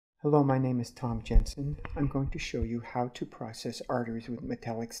Hello, my name is Tom Jensen. I'm going to show you how to process arteries with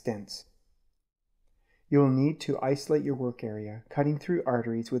metallic stents. You will need to isolate your work area. Cutting through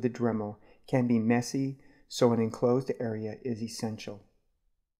arteries with a Dremel can be messy, so an enclosed area is essential.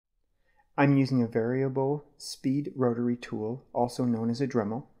 I'm using a variable speed rotary tool, also known as a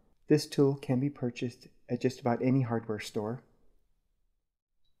Dremel. This tool can be purchased at just about any hardware store.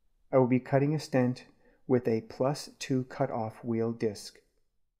 I will be cutting a stent with a +2 cut-off wheel disc.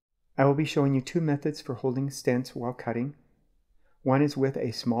 I will be showing you two methods for holding stents while cutting. One is with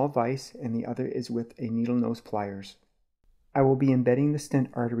a small vise and the other is with a needle nose pliers. I will be embedding the stent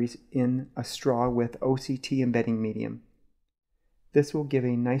arteries in a straw with OCT embedding medium. This will give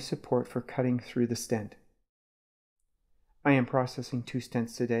a nice support for cutting through the stent. I am processing two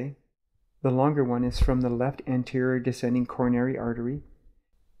stents today. The longer one is from the left anterior descending coronary artery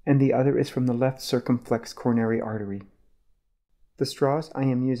and the other is from the left circumflex coronary artery. The straws I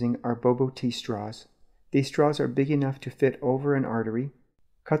am using are Boba tea straws. These straws are big enough to fit over an artery.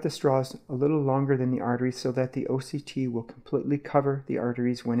 Cut the straws a little longer than the arteries so that the OCT will completely cover the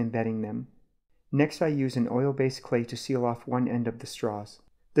arteries when embedding them. Next, I use an oil-based clay to seal off one end of the straws.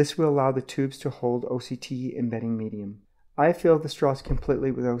 This will allow the tubes to hold OCT embedding medium. I fill the straws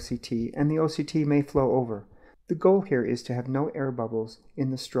completely with OCT, and the OCT may flow over. The goal here is to have no air bubbles in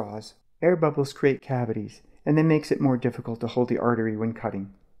the straws. Air bubbles create cavities, and that makes it more difficult to hold the artery when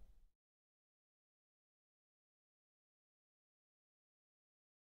cutting.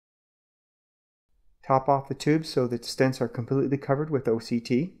 Top off the tubes so that stents are completely covered with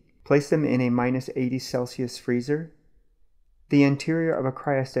OCT. Place them in a -80°C freezer. The interior of a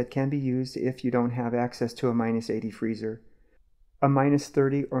cryostat can be used if you don't have access to a -80 freezer. A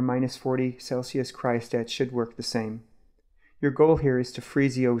 -30 or -40°C cryostat should work the same. Your goal here is to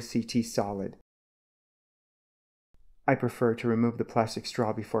freeze the OCT solid. I prefer to remove the plastic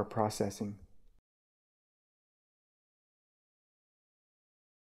straw before processing.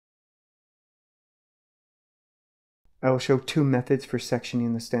 I will show two methods for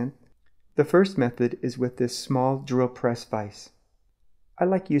sectioning the stent. The first method is with this small drill press vise. I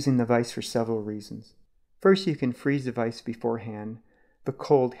like using the vise for several reasons. First, you can freeze the vise beforehand. The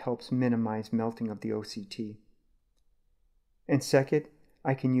cold helps minimize melting of the OCT. And second,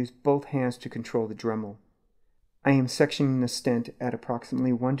 I can use both hands to control the Dremel. I am sectioning the stent at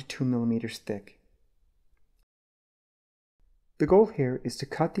approximately 1 to 2 millimeters thick. The goal here is to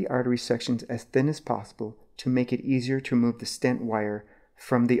cut the artery sections as thin as possible to make it easier to remove the stent wire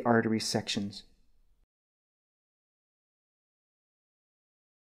from the artery sections.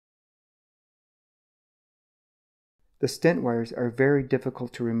 The stent wires are very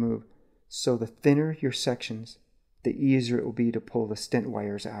difficult to remove, so the thinner your sections, the easier it will be to pull the stent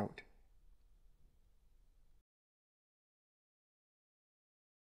wires out.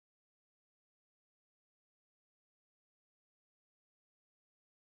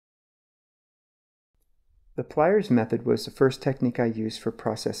 The pliers method was the first technique I used for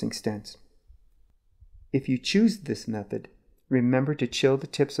processing stents. If you choose this method, remember to chill the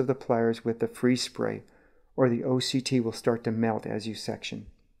tips of the pliers with the freeze spray, or the OCT will start to melt as you section.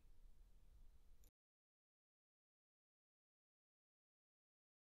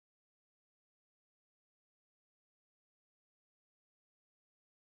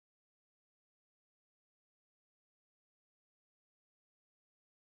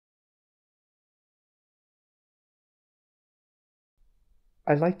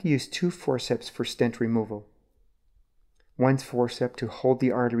 I like to use two forceps for stent removal. One forceps to hold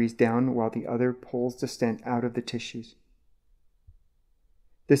the arteries down while the other pulls the stent out of the tissues.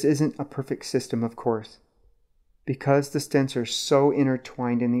 This isn't a perfect system, of course. Because the stents are so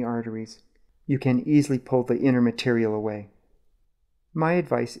intertwined in the arteries, you can easily pull the inner material away. My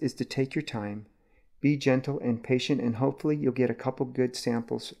advice is to take your time, be gentle and patient, and hopefully you'll get a couple good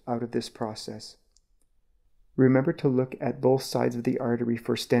samples out of this process. Remember to look at both sides of the artery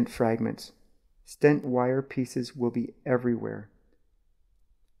for stent fragments. Stent wire pieces will be everywhere.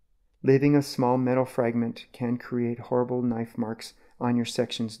 Leaving a small metal fragment can create horrible knife marks on your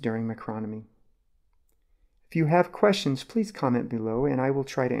sections during macronomy. If you have questions, please comment below and I will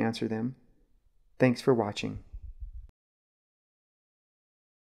try to answer them. Thanks for watching.